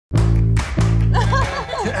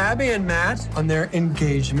To Abby and Matt on their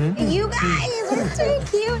engagement. You guys are so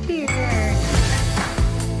cute here.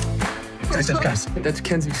 Guys. That's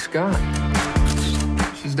Kenzie Scott.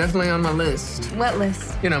 She's definitely on my list. What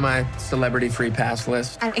list? You know, my celebrity free pass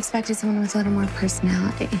list. I expected someone with a little more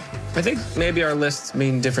personality. I think maybe our lists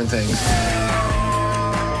mean different things.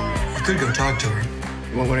 You could go talk to her.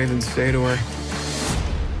 What would I even say to her?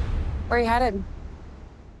 Where are you headed?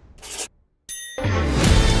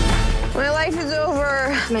 My life is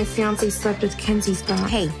over. My fiance slept with Kenzie Scott.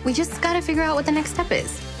 Hey, we just gotta figure out what the next step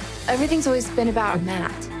is. Everything's always been about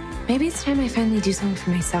Matt. Maybe it's time I finally do something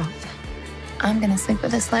for myself. I'm gonna sleep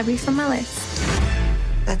with a celebrity from my list.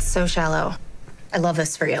 That's so shallow. I love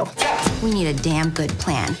this for you. We need a damn good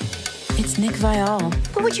plan. It's Nick Viall.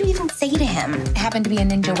 What would you even say to him? I happen to be a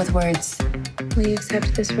ninja with words. Will you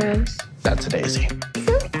accept this rose? That's a daisy.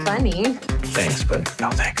 Funny. Thanks, but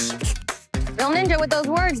no thanks. Real ninja with those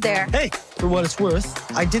words there. Hey, for what it's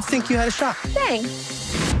worth, I did think you had a shot.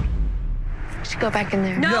 Thanks. We should go back in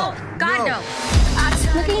there. No. God, no.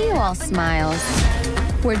 Look at you all smiles.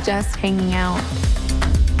 We're just hanging out.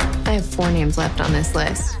 I have 4 names left on this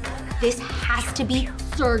list. This has to be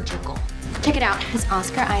surgical. Check it out. It's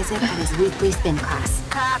Oscar Isaac at his weekly spin class.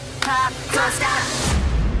 Pop, pop, don't stop.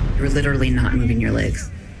 You're literally not moving your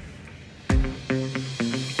legs.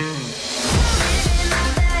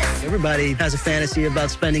 Everybody has a fantasy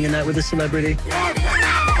about spending a night with a celebrity.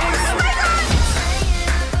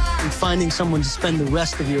 And finding someone to spend the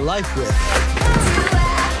rest of your life with.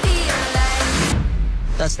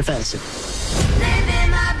 That's the fantasy.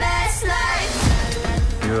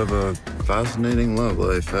 You have a fascinating love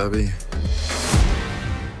life, Abby.